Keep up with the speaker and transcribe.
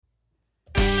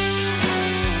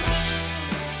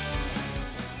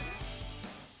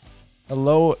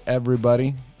Hello,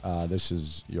 everybody. This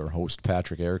is your host,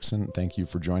 Patrick Erickson. Thank you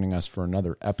for joining us for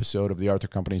another episode of the Arthur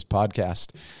Companies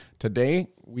podcast. Today,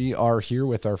 we are here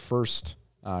with our first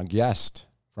guest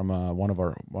from one of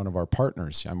our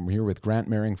partners. I'm here with Grant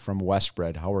Mehring from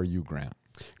Westbred. How are you, Grant?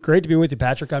 Great to be with you,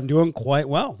 Patrick. I'm doing quite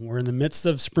well. We're in the midst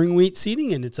of spring wheat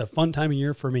seeding, and it's a fun time of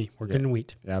year for me. We're getting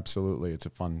wheat. Absolutely. It's a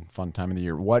fun time of the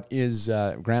year. What is,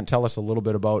 Grant, tell us a little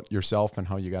bit about yourself and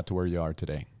how you got to where you are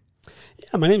today.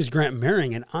 Yeah, my name is Grant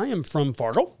Mehring, and I am from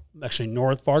Fargo, actually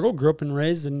North Fargo. Grew up and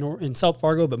raised in South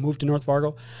Fargo, but moved to North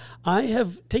Fargo. I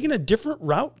have taken a different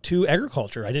route to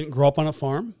agriculture. I didn't grow up on a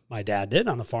farm. My dad did,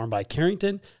 on a farm by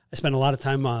Carrington. I spent a lot of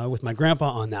time with my grandpa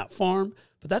on that farm,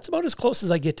 but that's about as close as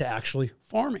I get to actually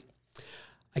farming.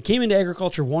 I came into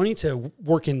agriculture wanting to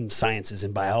work in sciences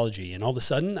and biology, and all of a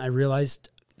sudden I realized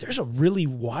there's a really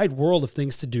wide world of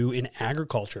things to do in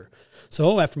agriculture.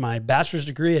 So after my bachelor's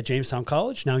degree at Jamestown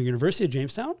College, now University of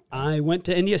Jamestown, I went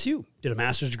to NDSU, did a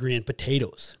master's degree in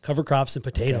potatoes, cover crops and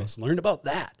potatoes, learned about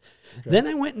that. Okay. Then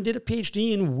I went and did a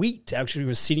PhD in wheat. Actually, it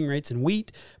was seeding rates in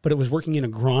wheat, but it was working in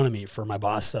agronomy for my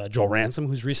boss, Joel Ransom,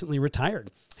 who's recently retired.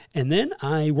 And then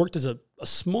I worked as a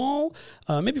small,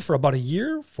 maybe for about a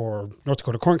year, for North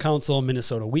Dakota Corn Council,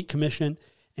 Minnesota Wheat Commission,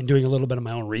 and doing a little bit of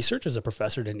my own research as a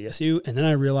professor at NDSU. And then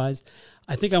I realized,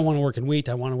 I think I want to work in wheat.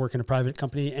 I want to work in a private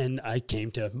company. And I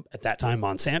came to, at that time,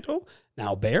 Monsanto,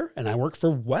 now Bayer, and I work for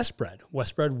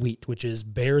Westbred Wheat, which is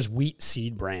Bayer's wheat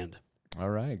seed brand. All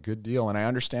right, good deal. And I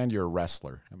understand you're a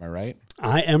wrestler. Am I right?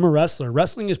 I am a wrestler.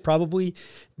 Wrestling is probably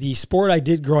the sport I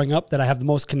did growing up that I have the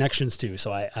most connections to. So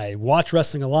I watch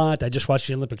wrestling a lot. I just watched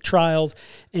the Olympic trials,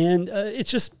 and it's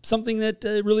just something that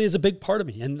really is a big part of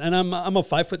me. And I'm a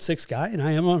 5'6" guy, and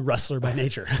I am a wrestler by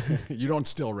nature. You don't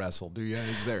still wrestle, do you?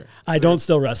 Is there? I don't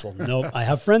still wrestle. No, I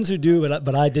have friends who do,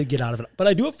 but I did get out of it. But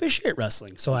I do officiate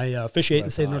wrestling. So I officiate in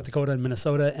the state of North Dakota and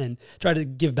Minnesota, and try to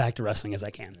give back to wrestling as I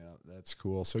can. Yeah. That's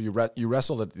cool. So you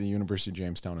wrestled at the University of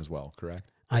Jamestown as well,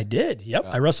 correct? I did. Yep.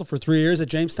 I wrestled for 3 years at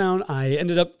Jamestown. I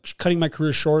ended up cutting my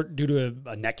career short due to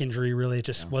a neck injury. Really, it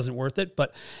just wasn't worth it.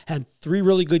 But had 3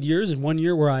 really good years, and 1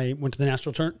 year where I went to the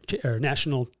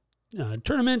national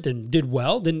tournament and did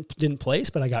well. Didn't place,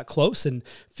 but I got close and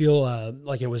feel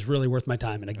like it was really worth my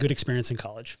time and a good experience in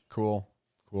college. Cool.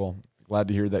 Glad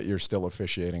to hear that you're still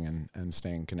officiating and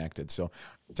staying connected. So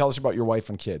tell us about your wife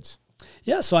and kids.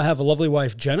 Yeah, so I have a lovely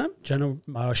wife, Jenna.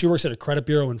 She works at a credit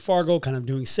bureau in Fargo, kind of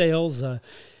doing sales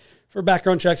for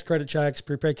background checks, credit checks,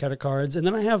 prepaid credit cards. And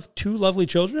then I have 2 lovely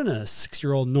children, a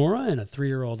 6-year-old Nora and a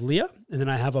 3-year-old Leah. And then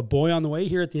I have a boy on the way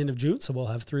here at the end of June, so we'll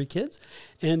have 3 kids.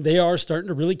 And they are starting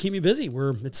to really keep me busy.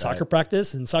 It's soccer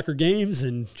practice and soccer games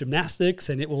and gymnastics,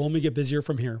 and it will only get busier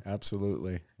from here.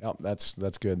 Absolutely. Yep,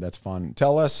 that's good. That's fun.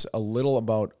 Tell us a little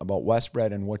about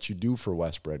Westbred and what you do for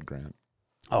Westbred, Grant.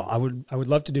 Oh, I would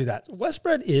love to do that.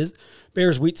 Westbred is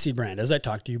Bayer's wheat seed brand, as I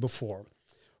talked to you before.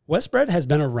 Westbred has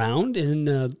been around in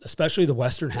especially the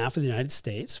western half of the United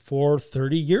States for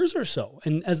 30 years or so.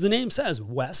 And as the name says,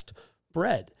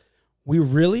 Westbred. We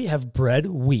really have bred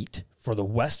wheat for the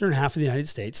western half of the United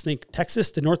States, think Texas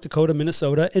to North Dakota,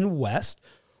 Minnesota, and west,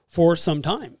 for some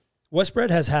time. Westbred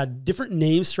has had different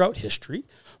names throughout history,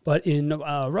 but in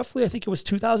roughly, I think it was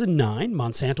 2009,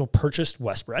 Monsanto purchased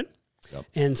Westbred. Yep.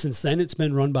 And since then, it's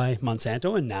been run by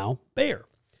Monsanto and now Bayer.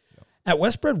 Yep. At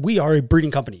Westbred, we are a breeding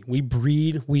company. We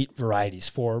breed wheat varieties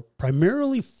for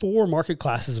primarily 4 market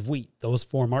classes of wheat. Those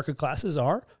 4 market classes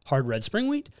are hard red spring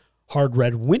wheat, hard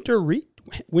red winter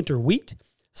wheat,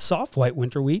 soft white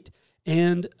winter wheat,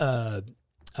 and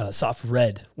soft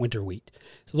red winter wheat.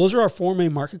 So those are our 4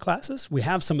 main market classes. We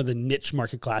have some of the niche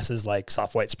market classes like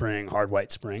soft white spring, hard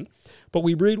white spring, but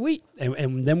we breed wheat.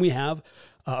 And then we have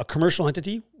a commercial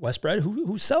entity, Westbred,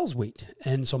 who sells wheat.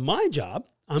 And so my job,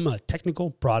 I'm a technical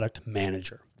product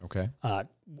manager. Okay.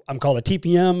 I'm called a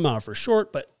TPM for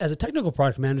short, but as a technical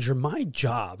product manager, my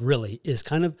job really is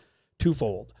kind of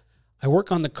twofold. I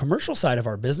work on the commercial side of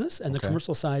our business, and the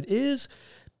commercial side is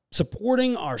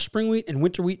supporting our spring wheat and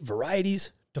winter wheat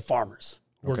varieties to farmers.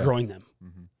 We're growing them.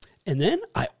 Mm-hmm. And then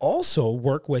I also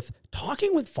work with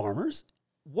talking with farmers.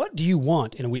 What do you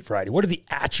want in a wheat variety? What are the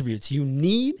attributes you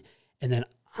need? And then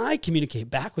I communicate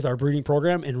back with our breeding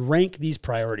program and rank these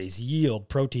priorities, yield,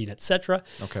 protein, et cetera,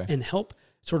 and help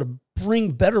sort of bring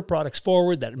better products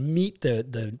forward that meet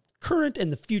the current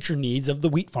and the future needs of the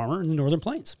wheat farmer in the Northern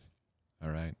Plains. All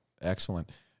right.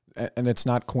 Excellent. And it's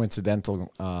not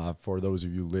coincidental for those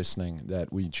of you listening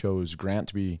that we chose Grant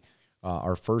to be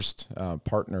our first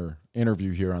partner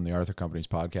interview here on the Arthur Companies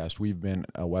podcast. We've been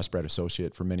a Westbred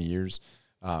associate for many years,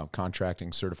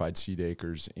 contracting certified seed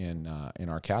acres in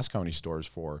our Cass County stores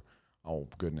for,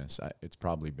 it's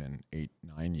probably been 8-9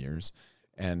 years.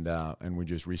 And we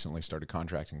just recently started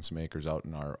contracting some acres out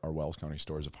in our Wells County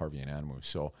stores of Harvey and Animu.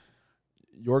 So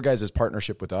your guys'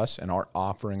 partnership with us and our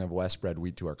offering of Westbred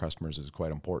wheat to our customers is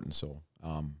quite important. So,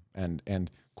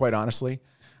 and quite honestly,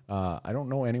 I don't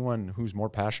know anyone who's more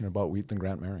passionate about wheat than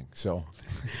Grant Mehring. So,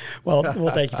 well,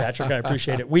 thank you, Patrick. I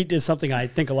appreciate it. Wheat is something I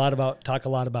think a lot about, talk a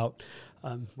lot about,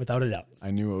 without a doubt.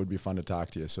 I knew it would be fun to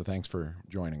talk to you. So thanks for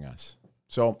joining us.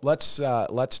 So let's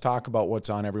talk about what's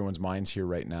on everyone's minds here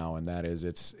right now, and that is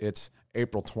it's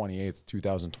April 28th,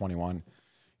 2021.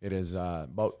 It is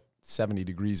about 70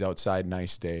 degrees outside,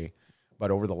 nice day.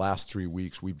 But over the last 3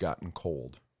 weeks, we've gotten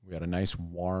cold. We had a nice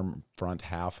warm front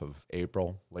half of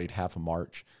April, late half of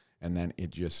March, and then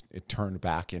it turned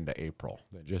back into April.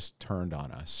 It just turned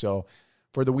on us. So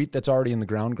for the wheat that's already in the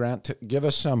ground, Grant, give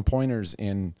us some pointers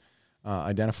in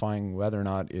identifying whether or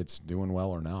not it's doing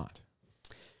well or not.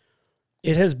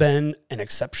 It has been an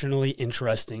exceptionally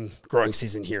interesting growing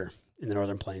season here in the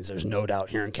Northern Plains. There's no doubt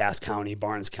here in Cass County,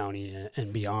 Barnes County,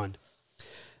 and beyond.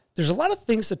 There's a lot of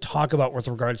things to talk about with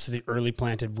regards to the early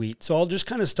planted wheat. So I'll just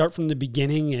kind of start from the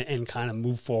beginning and kind of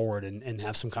move forward and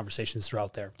have some conversations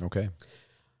throughout there. Okay.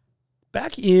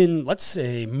 Back in, let's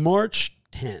say, March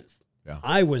 10th,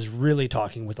 I was really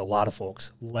talking with a lot of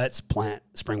folks. Let's plant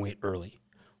spring wheat early.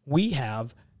 We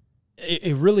have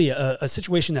a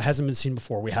situation that hasn't been seen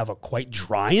before. We have a quite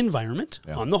dry environment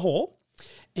on the whole,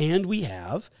 and we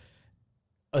have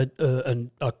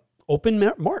an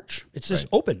open March. It's just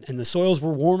open, and the soils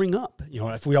were warming up. You know,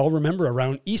 if we all remember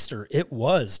around Easter, it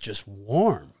was just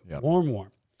warm.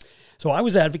 So I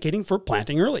was advocating for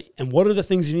planting early. And what are the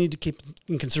things you need to keep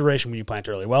in consideration when you plant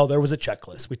early? Well, there was a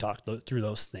checklist. We talked through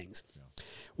those things.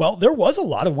 Well, there was a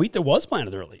lot of wheat that was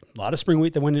planted early, a lot of spring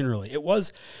wheat that went in early. It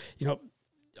was,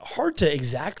 hard to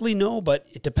exactly know, but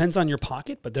it depends on your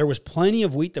pocket. But there was plenty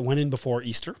of wheat that went in before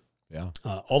Easter,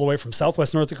 all the way from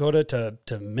Southwest North Dakota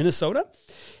to Minnesota.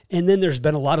 And then there's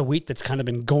been a lot of wheat that's kind of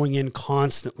been going in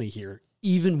constantly here,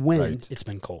 even when it's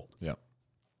been cold.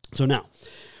 So now,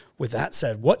 with that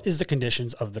said, what is the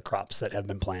conditions of the crops that have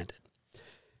been planted?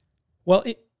 Well,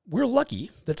 we're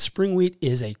lucky that spring wheat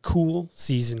is a cool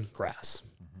season grass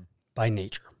by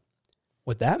nature.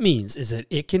 What that means is that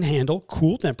it can handle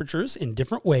cool temperatures in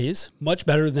different ways, much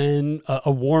better than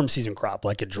a warm season crop,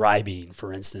 like a dry bean,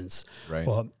 for instance.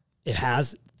 Well, it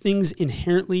has things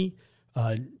inherently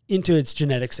into its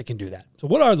genetics that can do that. So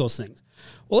what are those things?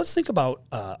 Well, let's think about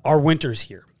our winters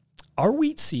here. Our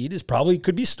wheat seed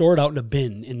could be stored out in a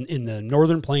bin in the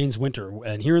Northern Plains winter.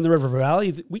 And here in the River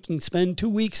Valley, we can spend 2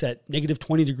 weeks at negative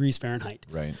 20 degrees Fahrenheit.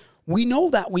 We know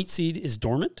that wheat seed is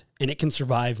dormant and it can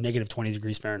survive negative 20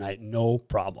 degrees Fahrenheit, no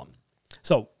problem.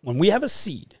 So when we have a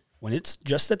seed, when it's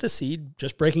just at the seed,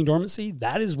 just breaking dormancy,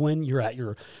 that is when you're at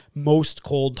your most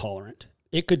cold tolerant.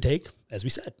 It could take, as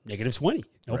we said, negative 20,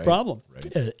 no problem.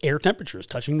 Air temperatures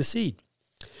touching the seed.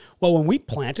 Well, when we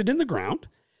plant it in the ground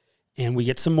and we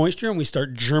get some moisture and we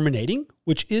start germinating,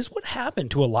 which is what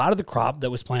happened to a lot of the crop that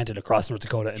was planted across North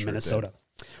Dakota and Minnesota.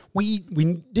 We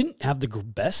didn't have the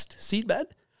best seed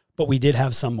bed, but we did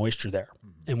have some moisture there.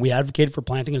 And we advocated for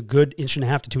planting a good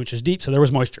 1.5 to 2 inches deep, so there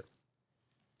was moisture.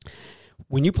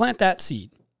 When you plant that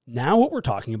seed, now what we're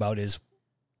talking about is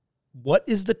what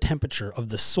is the temperature of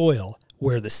the soil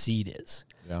where the seed is?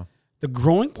 The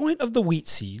growing point of the wheat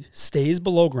seed stays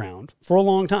below ground for a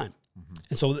long time.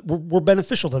 And so we're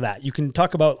beneficial to that. You can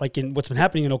talk about, like, in what's been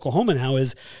happening in Oklahoma now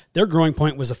is their growing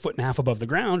point was 1.5 feet above the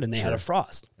ground and they had a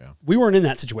frost. We weren't in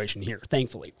that situation here,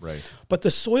 thankfully. But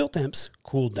the soil temps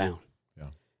cooled down.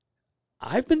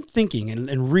 I've been thinking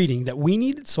and reading that we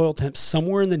needed soil temps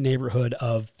somewhere in the neighborhood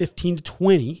of 15 to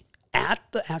 20 at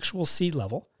the actual seed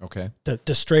level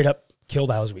to straight up kill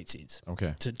those wheat seeds.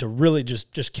 To really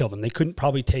just kill them. They couldn't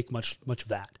probably take much of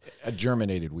that. A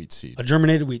germinated wheat seed. A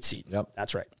germinated wheat seed.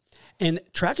 That's right. And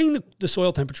tracking the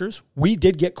soil temperatures, we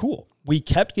did get cool. We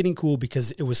kept getting cool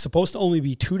because it was supposed to only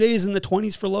be 2 days in the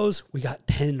 20s for lows. We got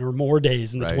 10 or more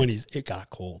days in the 20s. It got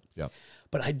cold.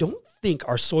 But I don't think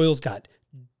our soils got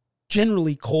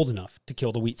generally cold enough to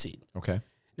kill the wheat seed.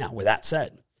 Now, with that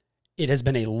said, it has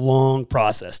been a long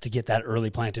process to get that early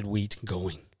planted wheat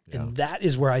going. And that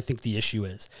is where I think the issue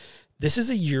is. This is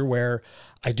a year where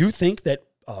I do think that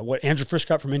what Andrew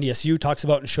Frischkott from NDSU talks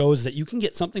about and shows that you can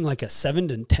get something like a 7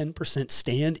 to 10%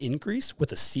 stand increase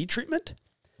with a seed treatment.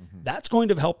 That's going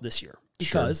to help this year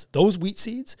because those wheat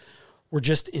seeds were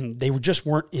they just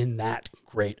weren't in that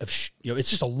great of, it's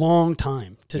just a long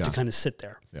time to kind of sit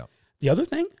there. The other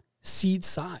thing, seed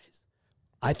size.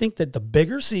 I think that the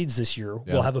bigger seeds this year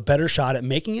will have a better shot at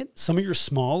making it. Some of your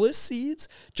smallest seeds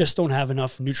just don't have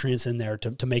enough nutrients in there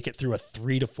to make it through a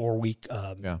 3 to 4 week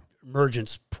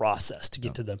emergence process to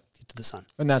get to the sun.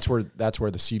 And that's where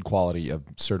the seed quality of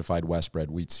certified Westbred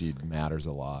wheat seed matters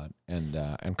a lot.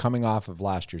 And coming off of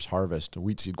last year's harvest,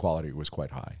 wheat seed quality was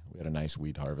quite high. We had a nice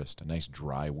wheat harvest, a nice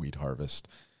dry wheat harvest.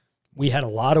 We had a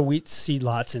lot of wheat seed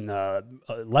lots in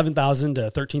 11,000 to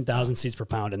 13,000 seeds per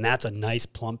pound, and that's a nice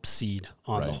plump seed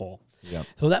on the whole. Yep.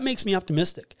 So that makes me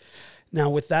optimistic. Now,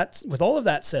 with all of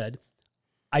that said,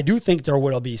 I do think there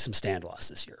will be some stand loss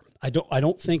this year. I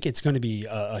don't think it's going to be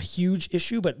a huge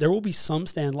issue, but there will be some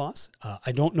stand loss.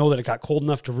 I don't know that it got cold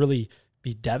enough to really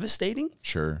be devastating.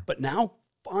 Sure. But now,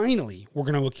 finally, we're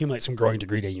going to accumulate some growing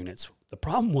degree day units. The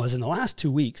problem was in the last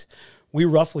 2 weeks, we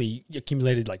roughly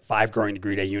accumulated like 5 growing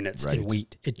degree day units in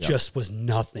wheat. It just was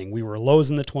nothing. We were lows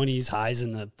in the 20s, highs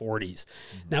in the 40s.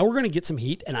 Mm-hmm. Now we're going to get some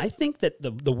heat. And I think that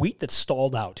the wheat that's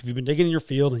stalled out, if you've been digging in your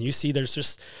field and you see there's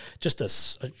just a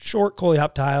short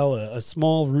coleoptile, a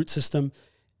small root system,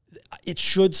 it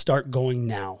should start going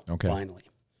now, finally.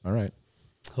 All right.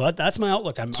 So that's my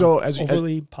outlook. I'm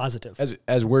overly positive.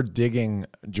 As we're digging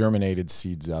germinated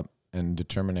seeds up and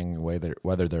determining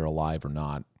whether they're alive or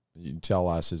not, you tell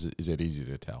us, is it easy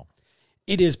to tell?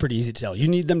 It is pretty easy to tell. You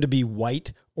need them to be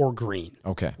white or green.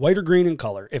 Okay. White or green in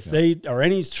color. If they are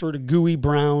any sort of gooey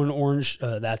brown, orange,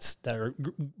 that are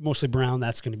mostly brown,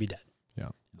 that's going to be dead.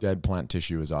 Yeah. Dead plant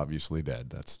tissue is obviously dead.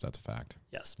 That's a fact.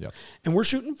 Yes. Yep. And we're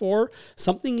shooting for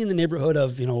something in the neighborhood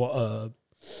of,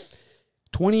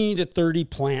 20 to 30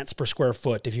 plants per square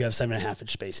foot if you have 7.5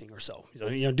 inch spacing or so.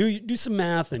 Do some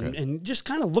math and just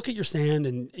kind of look at your stand,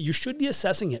 and you should be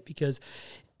assessing it because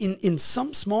in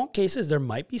some small cases, there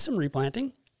might be some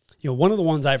replanting. One of the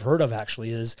ones I've heard of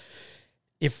actually is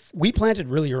if we planted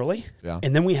really early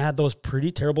and then we had those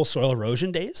pretty terrible soil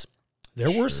erosion days,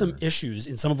 there were some issues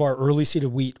in some of our early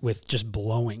seeded wheat with just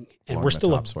blowing, and we're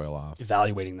still topsoil off.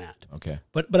 Evaluating that. Okay.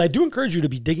 But I do encourage you to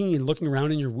be digging and looking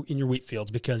around in your wheat fields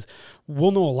because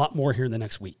we'll know a lot more here in the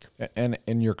next week. And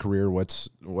in your career, what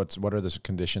are the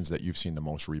conditions that you've seen the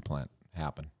most replant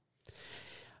happen?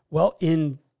 Well,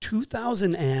 in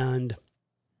 2000 and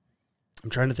I'm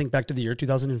trying to think back to the year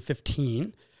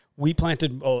 2015, we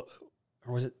planted,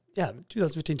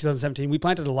 2015, 2017, we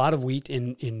planted a lot of wheat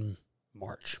in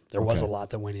March. There was a lot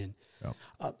that went in.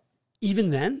 Yep.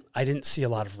 Even then, I didn't see a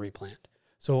lot of replant.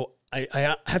 So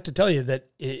I have to tell you that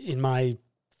in my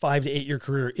 5 to 8 year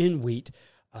career in wheat,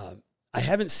 I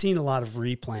haven't seen a lot of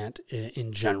replant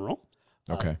in general.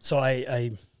 Okay. So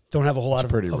I don't have a whole lot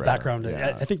of background.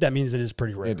 Yeah. I think that means it is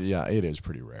pretty rare. It is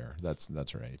pretty rare.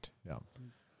 That's right. Yeah.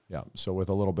 Yeah. So with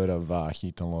a little bit of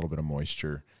heat and a little bit of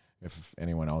moisture, if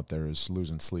anyone out there is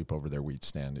losing sleep over their wheat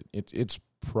stand, it's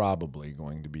probably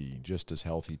going to be just as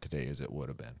healthy today as it would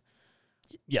have been.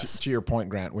 Yes. To your point,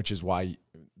 Grant, which is why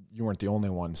you weren't the only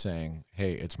one saying,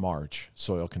 hey, it's March.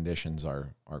 Soil conditions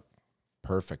are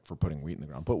perfect for putting wheat in the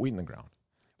ground. Put wheat in the ground.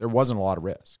 There wasn't a lot of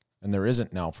risk, and there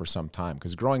isn't now for some time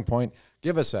because growing point,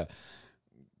 give us a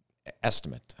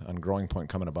estimate on growing point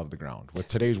coming above the ground with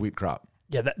today's wheat crop.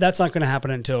 Yeah, that's not going to happen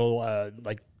until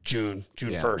June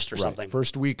 1st or something.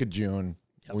 First week of June,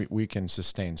 we can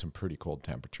sustain some pretty cold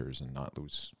temperatures and not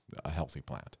lose a healthy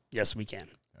plant. Yes, we can.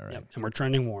 All right. Yep. And we're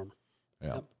trending warm.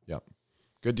 Yep.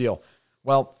 Good deal.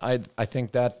 Well, I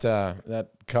think that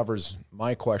covers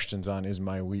my questions on is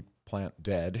my wheat plant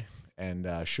dead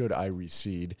and should I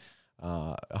reseed?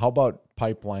 How about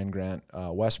pipeline, Grant?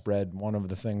 Westbred, one of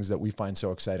the things that we find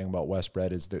so exciting about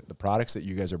Westbred is that the products that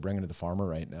you guys are bringing to the farmer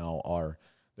right now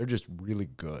they're just really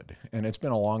good. And it's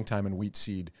been a long time in wheat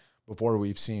seed before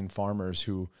we've seen farmers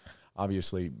who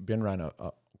obviously been around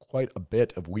quite a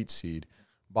bit of wheat seed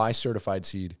buy certified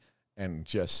seed and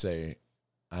just say,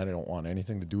 I don't want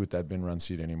anything to do with that bin run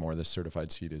seed anymore. This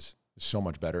certified seed is so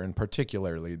much better. And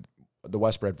particularly the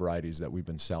Westbred varieties that we've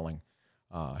been selling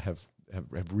have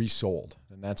resold.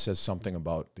 And that says something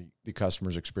about the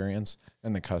customer's experience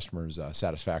and the customer's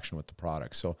satisfaction with the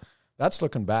product. So that's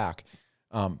looking back.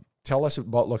 Tell us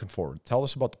about looking forward. Tell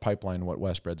us about the pipeline, what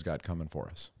Westbred's got coming for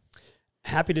us.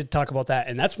 Happy to talk about that.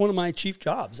 And that's one of my chief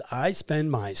jobs. I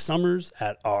spend my summers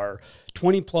at our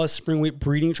 20-plus spring wheat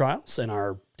breeding trials and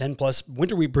our 10-plus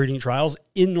winter wheat breeding trials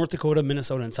in North Dakota,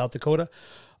 Minnesota, and South Dakota,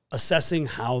 assessing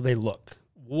how they look.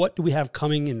 What do we have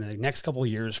coming in the next couple of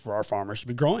years for our farmers to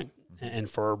be growing and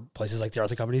for places like the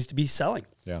Arthur companies to be selling?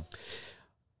 Yeah.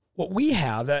 What we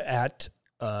have at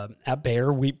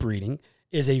Bayer Wheat Breeding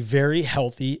is a very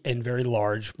healthy and very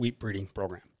large wheat breeding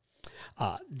program.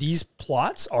 These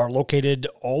plots are located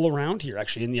all around here.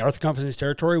 Actually, in the Arthur Company's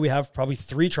territory, we have probably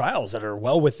 3 trials that are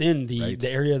well within the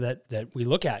area that we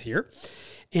look at here.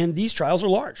 And these trials are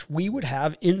large. We would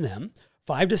have in them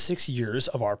 5 to 6 years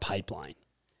of our pipeline.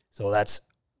 So that's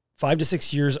 5 to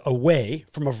 6 years away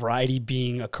from a variety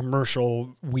being a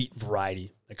commercial wheat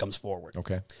variety that comes forward.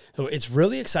 Okay. So it's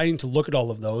really exciting to look at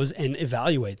all of those and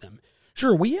evaluate them.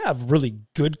 Sure, we have really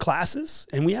good classes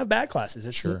and we have bad classes.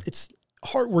 It's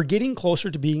hard. We're getting closer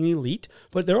to being elite,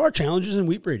 but there are challenges in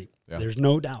wheat breeding. Yeah. There's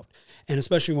no doubt. And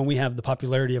especially when we have the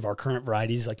popularity of our current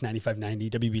varieties like 9590,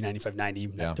 WB 9590,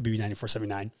 WB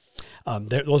 9479,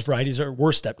 those varieties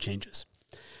were step changes.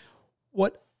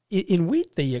 What in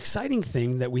wheat, the exciting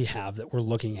thing that we have that we're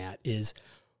looking at is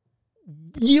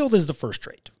yield is the first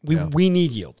trait. We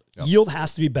need yield. Yep. Yield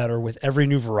has to be better with every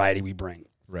new variety we bring.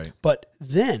 Right. But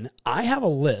then I have a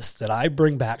list that I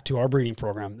bring back to our breeding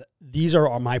program. These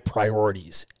are my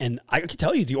priorities. And I can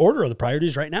tell you the order of the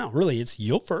priorities right now. Really, it's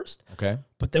yield first. Okay.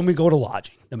 But then we go to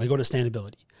lodging. Then we go to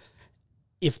standability.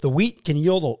 If the wheat can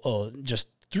yield just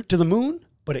to the moon,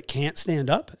 but it can't stand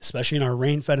up, especially in our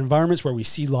rain-fed environments where we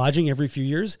see lodging every few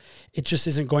years, it just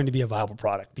isn't going to be a viable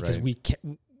product because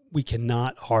we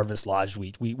cannot harvest lodged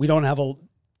wheat. We don't have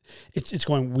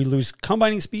we lose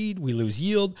combining speed, we lose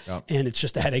yield, and it's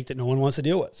just a headache that no one wants to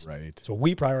deal with. Right. So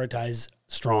we prioritize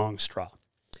strong straw.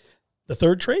 The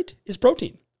third trait is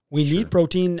protein. We need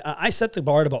protein. I set the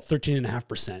bar at about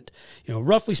 13.5%.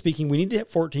 Roughly speaking, we need to hit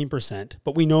 14%,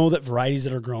 but we know that varieties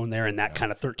that are grown there in that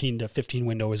kind of 13 to 15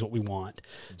 window is what we want.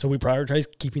 So we prioritize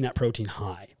keeping that protein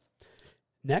high.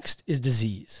 Next is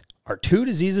disease. Our 2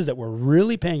 diseases that we're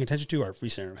really paying attention to are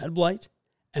Fusarium head blight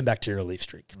and bacterial leaf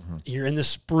streak. Here in the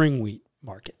spring wheat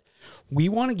market, we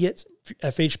want to get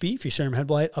FHB, Fusarium head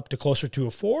blight, up to closer to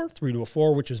a 4, 3 to a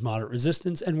 4, which is moderate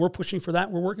resistance, and we're pushing for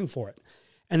that. We're working for it.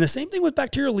 And the same thing with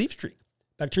bacterial leaf streak.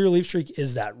 Bacterial leaf streak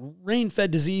is that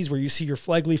rain-fed disease where you see your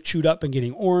flag leaf chewed up and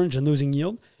getting orange and losing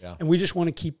yield. Yeah. And we just want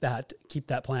to keep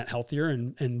that plant healthier.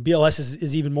 And BLS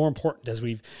is even more important as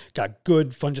we've got good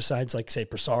fungicides like, say,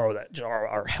 Prosaro that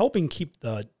are helping keep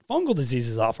the fungal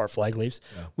diseases off our flag leaves.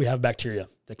 Yeah. We have bacteria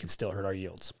that can still hurt our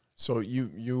yields. So you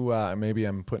maybe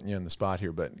I'm putting you in the spot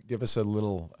here, but give us a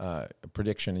little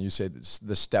prediction. You say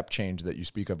the step change that you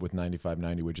speak of with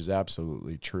 9590, which is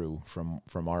absolutely true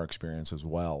from our experience as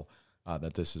well,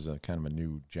 that this is a kind of a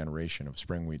new generation of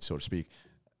spring wheat, so to speak.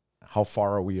 How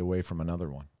far are we away from another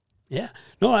one? Yeah,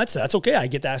 no, that's okay. I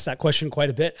get asked that question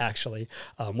quite a bit, actually.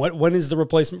 When is the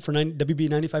replacement for WB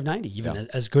 9590, even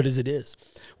as good as it is?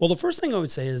 Well, the first thing I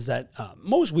would say is that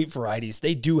most wheat varieties,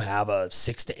 they do have a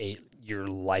 6 to 8 year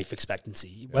life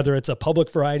expectancy, whether it's a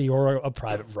public variety or a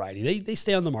private variety. They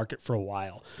stay on the market for a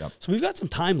while. Yep. So we've got some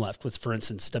time left with, for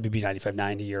instance, WB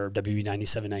 9590 or WB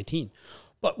 9719.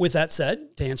 But with that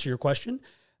said, to answer your question,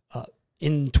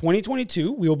 in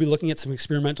 2022, we will be looking at some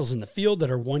experimentals in the field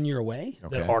that are 1 year away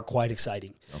that are quite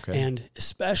exciting. Okay. And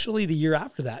especially the year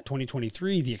after that,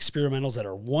 2023, the experimentals that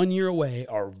are 1 year away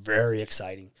are very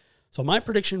exciting. So my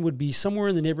prediction would be somewhere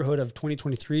in the neighborhood of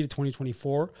 2023 to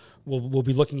 2024, we'll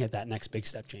be looking at that next big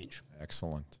step change.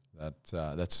 Excellent.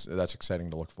 That's exciting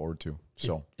to look forward to.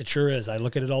 So it sure is. I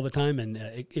look at it all the time, and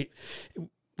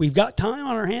we've got time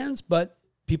on our hands, but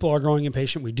people are growing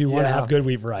impatient. We do want to have good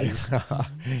wheat varieties.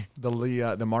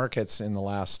 The markets in the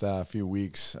last few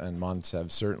weeks and months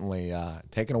have certainly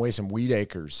taken away some wheat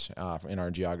acres in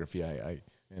our geography,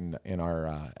 in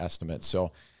our estimates.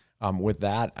 So with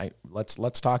that,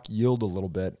 let's talk yield a little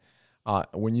bit.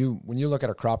 When you look at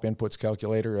a crop inputs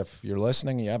calculator, if you're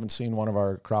listening, you haven't seen one of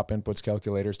our crop inputs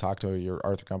calculators, talk to your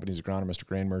Arthur Company's agronomist or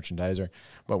grain merchandiser.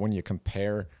 But when you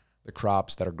compare the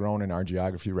crops that are grown in our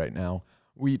geography right now,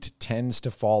 wheat tends to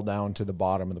fall down to the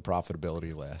bottom of the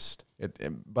profitability list.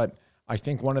 But I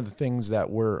think one of the things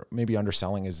that we're maybe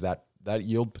underselling is that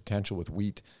yield potential with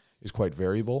wheat is quite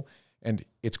variable and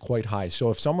it's quite high. So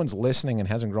if someone's listening and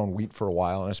hasn't grown wheat for a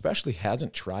while, and especially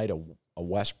hasn't tried a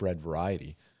Westbred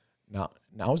variety,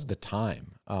 now's the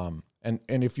time. And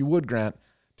if you would, Grant,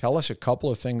 tell us a couple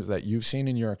of things that you've seen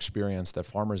in your experience that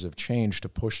farmers have changed to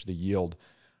push the yield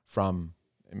from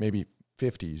maybe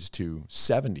 50s to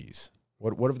 70s.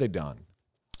 What have they done?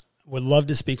 Would love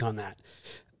to speak on that.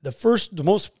 There's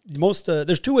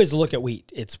 2 ways to look at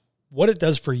wheat. It's what it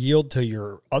does for yield to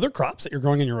your other crops that you're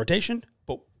growing in your rotation,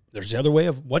 but there's the other way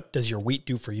of what does your wheat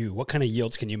do for you? What kind of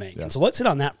yields can you make? Yeah. And so let's hit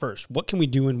on that first. What can we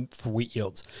do for wheat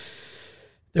yields?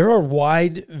 There are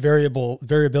wide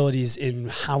variabilities in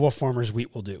how a farmer's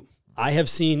wheat will do. I have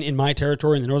seen in my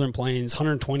territory in the Northern Plains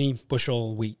 120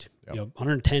 bushel wheat.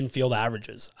 110 field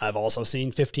averages. I've also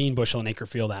seen 15 bushel an acre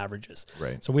field averages.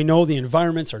 Right. So we know the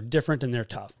environments are different and they're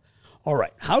tough. All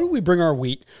right, how do we bring our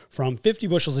wheat from 50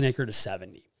 bushels an acre to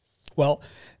 70? Well,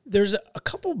 there's a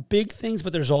couple big things,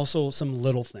 but there's also some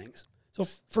little things. So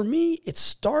for me, it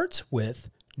starts with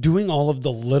doing all of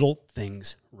the little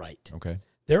things right. Okay.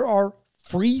 There are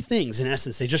free things, in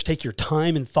essence. They just take your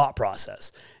time and thought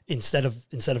process instead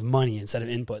of money, instead of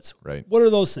inputs. Right. What are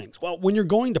those things? Well, when you're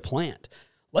going to plant,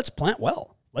 let's plant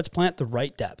well. Let's plant the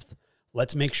right depth.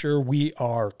 Let's make sure we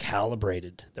are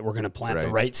calibrated, that we're going to plant the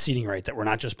right seeding rate, that we're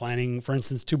not just planting, for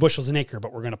instance, 2 bushels an acre,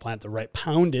 but we're going to plant the right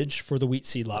poundage for the wheat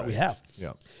seed lot we have.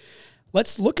 Yeah.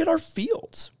 Let's look at our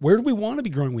fields. Where do we want to be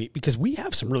growing wheat? Because we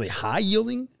have some really high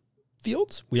yielding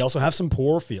fields. We also have some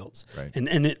poor fields. Right.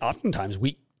 And oftentimes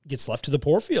wheat gets left to the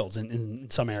poor fields in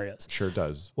some areas. Sure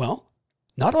does. Well,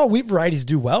 not all wheat varieties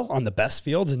do well on the best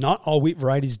fields, and not all wheat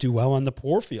varieties do well on the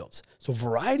poor fields. So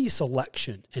variety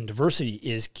selection and diversity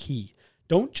is key.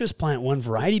 Don't just plant one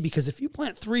variety, because if you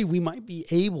plant 3, we might be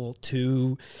able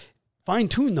to fine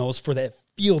tune those for the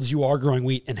fields you are growing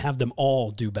wheat and have them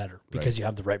all do better because you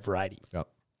have the right variety. Yep.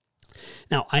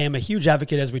 Now, I am a huge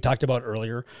advocate, as we talked about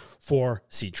earlier, for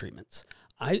seed treatments.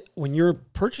 When you're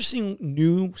purchasing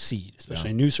new seed, especially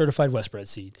a new certified Westbred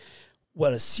seed,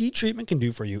 what a seed treatment can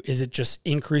do for you is it just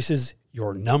increases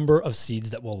your number of seeds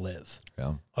that will live.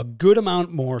 Yeah. A good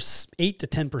amount more, 8 to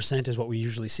 10% is what we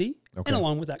usually see. Okay. And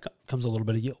along with that comes a little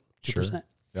bit of yield, 2%. Sure.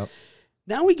 Yep.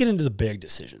 Now we get into the big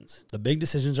decisions. The big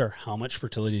decisions are, how much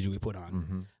fertility do we put on?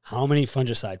 Mm-hmm. How many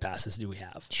fungicide passes do we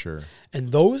have? Sure.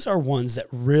 And those are ones that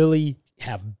really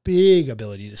have big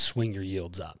ability to swing your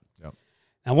yields up. Yep.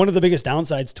 Now, one of the biggest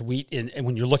downsides to wheat, and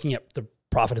when you're looking at the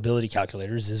profitability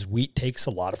calculators, is wheat takes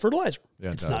a lot of fertilizer.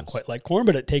 Yeah, it's not quite like corn,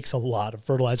 but it takes a lot of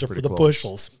fertilizer for the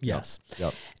bushels. Yes.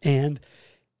 Yep.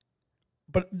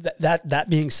 But that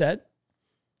being said,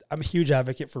 I'm a huge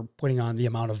advocate for putting on the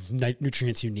amount of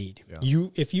nutrients you need. Yeah.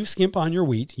 If you skimp on your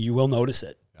wheat, you will notice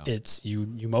it. Yeah.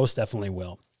 You most definitely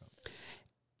will. Yeah.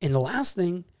 And the last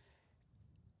thing,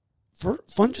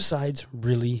 fungicides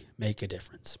really make a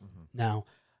difference. Mm-hmm. Now,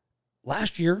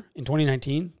 last year in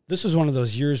 2019, this was one of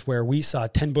those years where we saw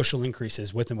 10 bushel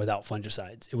increases with and without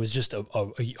fungicides. It was just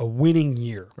a winning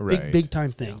year, big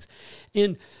time things. Yeah.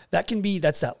 And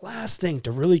that's that last thing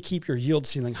to really keep your yield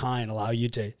ceiling high and allow you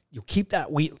to keep that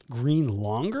wheat green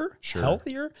longer,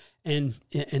 healthier, and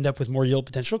end up with more yield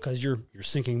potential, because you're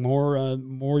sinking more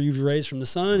UV rays from the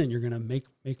sun, and you're going to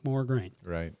make more grain.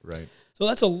 Right. So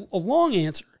that's a long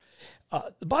answer.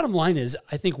 The bottom line is,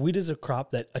 I think wheat is a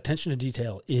crop that attention to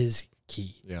detail is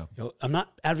key. Yeah. I'm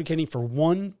not advocating for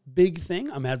one big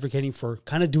thing. I'm advocating for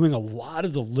kind of doing a lot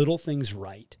of the little things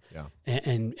right. Yeah.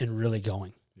 And really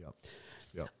going. Yep.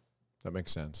 That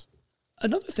makes sense.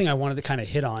 Another thing I wanted to kind of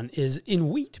hit on is, in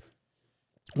wheat,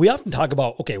 we often talk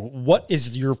about, okay, what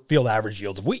is your field average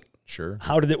yields of wheat? Sure.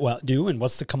 How did it do, and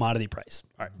what's the commodity price?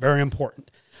 All right, very important.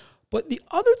 But the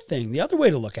other way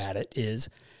to look at it is,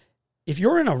 if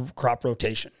you're in a crop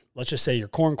rotation, let's just say you're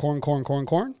corn,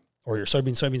 or your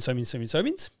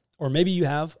soybeans, or maybe you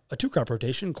have a 2-crop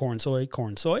rotation, corn, soy.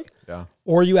 Yeah.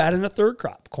 Or you add in a 3rd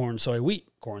crop, corn, soy, wheat.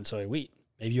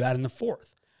 Maybe you add in the 4th.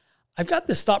 I've got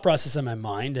this thought process in my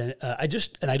mind, and I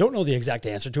don't know the exact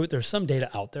answer to it. There's some data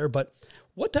out there, but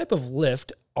what type of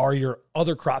lift are your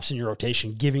other crops in your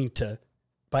rotation giving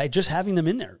by just having them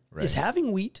in there? Right. Is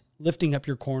having wheat lifting up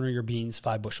your corn or your beans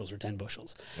 5 bushels or 10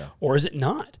 bushels? Yeah. Or is it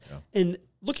not? Yeah. And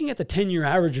looking at the 10-year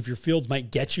average of your fields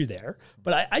might get you there,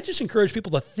 but I just encourage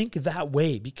people to think that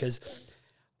way, because,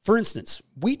 for instance,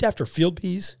 wheat after field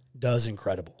peas does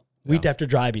incredible. Wheat after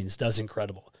dry beans does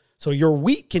incredible. So your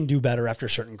wheat can do better after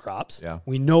certain crops. Yeah.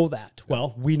 We know that. Yeah.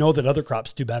 Well, we know that other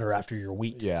crops do better after your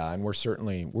wheat. Yeah, and we're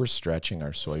stretching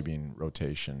our soybean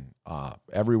rotation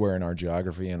everywhere in our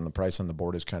geography, and the price on the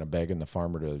board is kind of begging the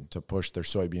farmer to push their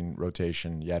soybean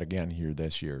rotation yet again here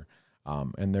this year.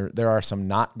 And there are some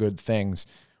not good things.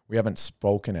 We haven't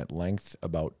spoken at length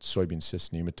about soybean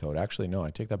cyst nematode. Actually, no, I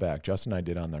take that back. Justin and I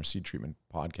did on our seed treatment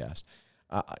podcast.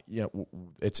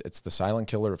 It's the silent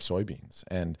killer of soybeans,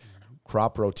 and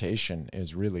crop rotation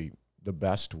is really the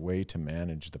best way to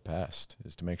manage the pest,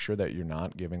 is to make sure that you're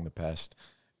not giving the pest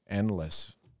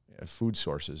endless food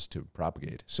sources to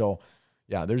propagate. So,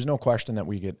 yeah, there's no question that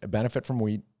we get a benefit from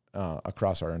wheat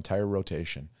across our entire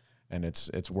rotation, and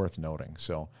it's worth noting.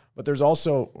 So, but there's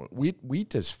also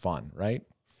wheat is fun, right?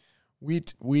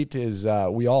 Wheat is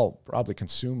we all probably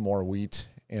consume more wheat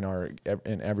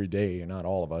in every day, not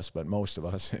all of us, but most of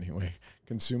us anyway,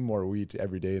 consume more wheat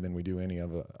every day than we do any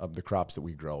of the crops that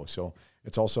we grow. So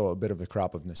it's also a bit of the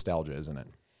crop of nostalgia, isn't it?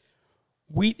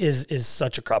 Wheat is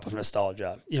such a crop of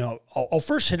nostalgia. I'll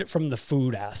first hit it from the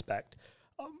food aspect.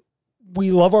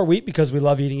 We love our wheat because we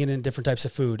love eating it in different types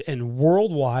of food. And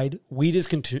worldwide, wheat is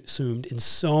consumed in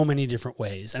so many different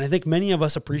ways. And I think many of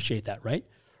us appreciate that, right?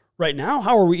 Right now,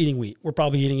 how are we eting wheat? We're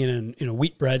probably eating it in a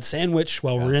wheat bread sandwich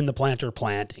while we're in the planter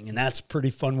planting. And that's a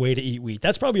pretty fun way to eat wheat.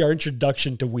 That's probably our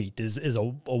introduction to wheat is a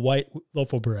white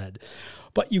loaf of bread.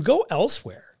 But you go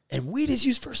elsewhere, and wheat is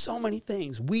used for so many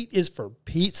things. Wheat is for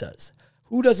pizzas.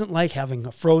 Who doesn't like having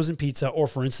a frozen pizza? Or,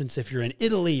 for instance, if you're in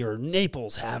Italy or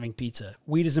Naples having pizza,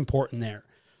 wheat is important there.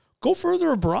 Go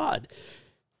further abroad.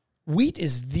 Wheat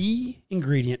is the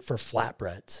ingredient for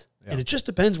flatbreads. Yeah. And it just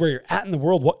depends where you're at in the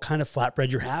world, what kind of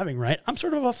flatbread you're having, right? I'm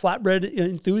sort of a flatbread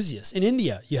enthusiast. In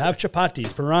India, you have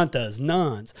chapatis, paranthas,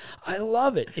 naans. I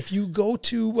love it. If you go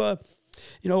to,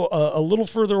 a little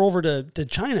further over to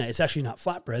China, it's actually not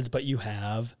flatbreads, but you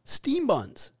have steam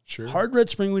buns. Sure. Hard red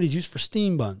spring wheat is used for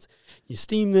steam buns. You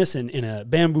steam this in a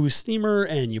bamboo steamer,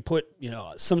 and you put,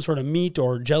 some sort of meat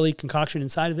or jelly concoction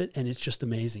inside of it, and it's just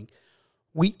amazing.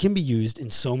 Wheat can be used in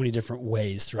so many different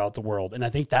ways throughout the world. And I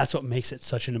think that's what makes it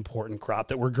such an important crop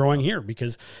that we're growing here,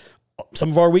 because some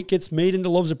of our wheat gets made into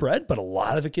loaves of bread, but a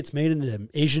lot of it gets made into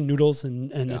Asian noodles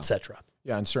and et cetera.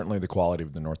 Yeah, and certainly the quality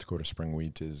of the North Dakota spring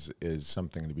wheat is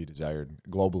something to be desired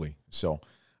globally. So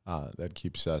that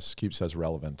keeps us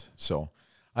relevant. So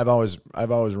I've always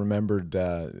remembered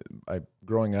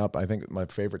growing up, I think my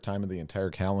favorite time of the entire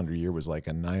calendar year was like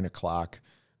a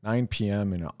 9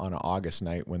 p.m. on an August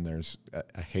night when there's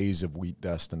a haze of wheat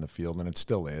dust in the field, and it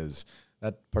still is.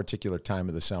 That particular time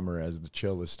of the summer, as the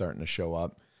chill is starting to show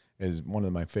up, is one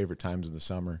of my favorite times of the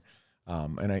summer.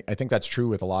 And I think that's true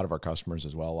with a lot of our customers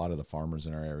as well. A lot of the farmers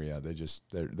in our area, there's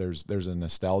a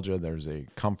nostalgia, there's a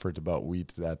comfort about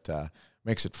wheat that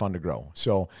makes it fun to grow.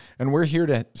 So, and we're here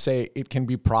to say it can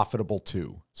be profitable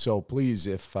too. So please,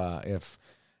 if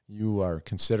you are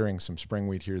considering some spring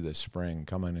wheat here this spring,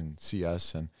 come in and see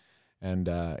us. And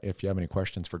if you have any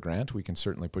questions for Grant, we can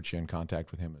certainly put you in contact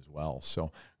with him as well.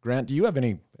 So, Grant, do you have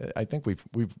any? I think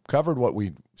we've covered what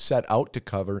we set out to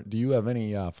cover. Do you have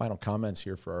any final comments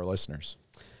here for our listeners?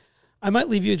 I might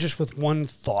leave you just with one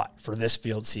thought for this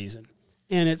field season,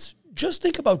 and it's just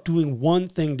think about doing one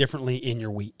thing differently in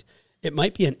your wheat. It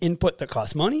might be an input that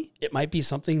costs money. It might be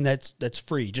something that's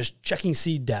free, just checking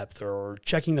seed depth or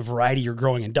checking the variety you're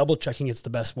growing and double checking it's the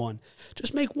best one.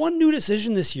 Just make one new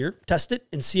decision this year, test it,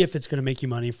 and see if it's going to make you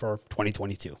money for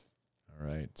 2022. All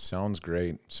right. Sounds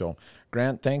great. So,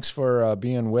 Grant, thanks for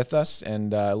being with us,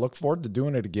 and I look forward to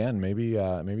doing it again. Maybe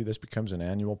this becomes an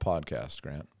annual podcast,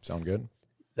 Grant. Sound good?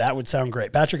 That would sound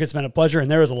great. Patrick, it's been a pleasure, and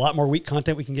there is a lot more wheat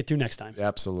content we can get to next time.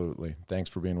 Absolutely. Thanks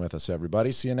for being with us,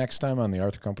 everybody. See you next time on the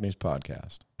Arthur Companies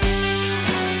podcast.